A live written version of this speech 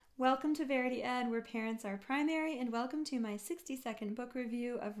Welcome to Verity Ed, where parents are primary, and welcome to my 60-second book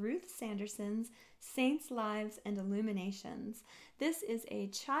review of Ruth Sanderson's Saints' Lives and Illuminations. This is a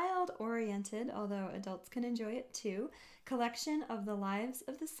child-oriented, although adults can enjoy it too, collection of the lives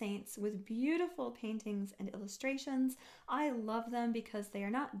of the saints with beautiful paintings and illustrations. I love them because they are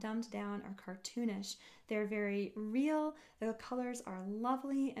not dumbed down or cartoonish. They're very real, the colors are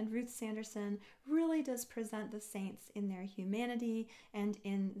lovely, and Ruth Sanderson really does present the saints in their humanity and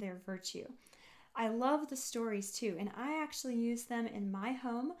in their virtue. I love the stories too, and I actually use them in my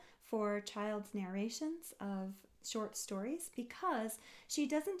home for child's narrations of short stories because she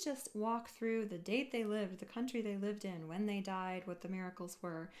doesn't just walk through the date they lived, the country they lived in, when they died, what the miracles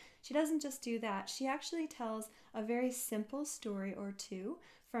were. She doesn't just do that. She actually tells a very simple story or two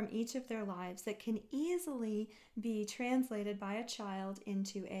from each of their lives that can easily be translated by a child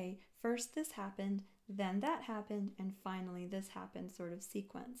into a first this happened, then that happened, and finally this happened sort of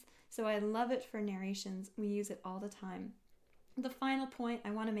sequence. So I love it for narrations. We use it all the time. The final point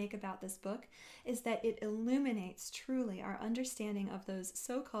I want to make about this book is that it illuminates truly our understanding of those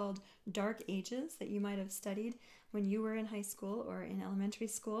so-called dark ages that you might have studied when you were in high school or in elementary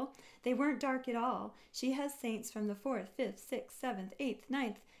school. They weren't dark at all. She has saints from the 4th, 5th, 6th, 7th, 8th,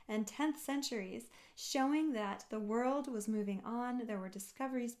 9th, and 10th centuries showing that the world was moving on, there were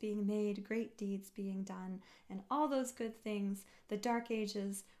discoveries being made, great deeds being done, and all those good things. The dark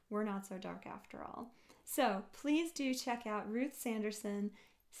ages were not so dark after all. So please do check out Ruth Sanderson,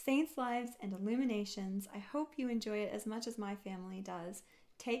 Saints' Lives and Illuminations. I hope you enjoy it as much as my family does.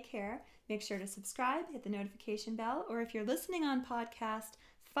 Take care. Make sure to subscribe, hit the notification bell, or if you're listening on podcast,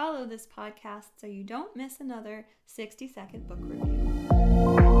 follow this podcast so you don't miss another 60-second book review.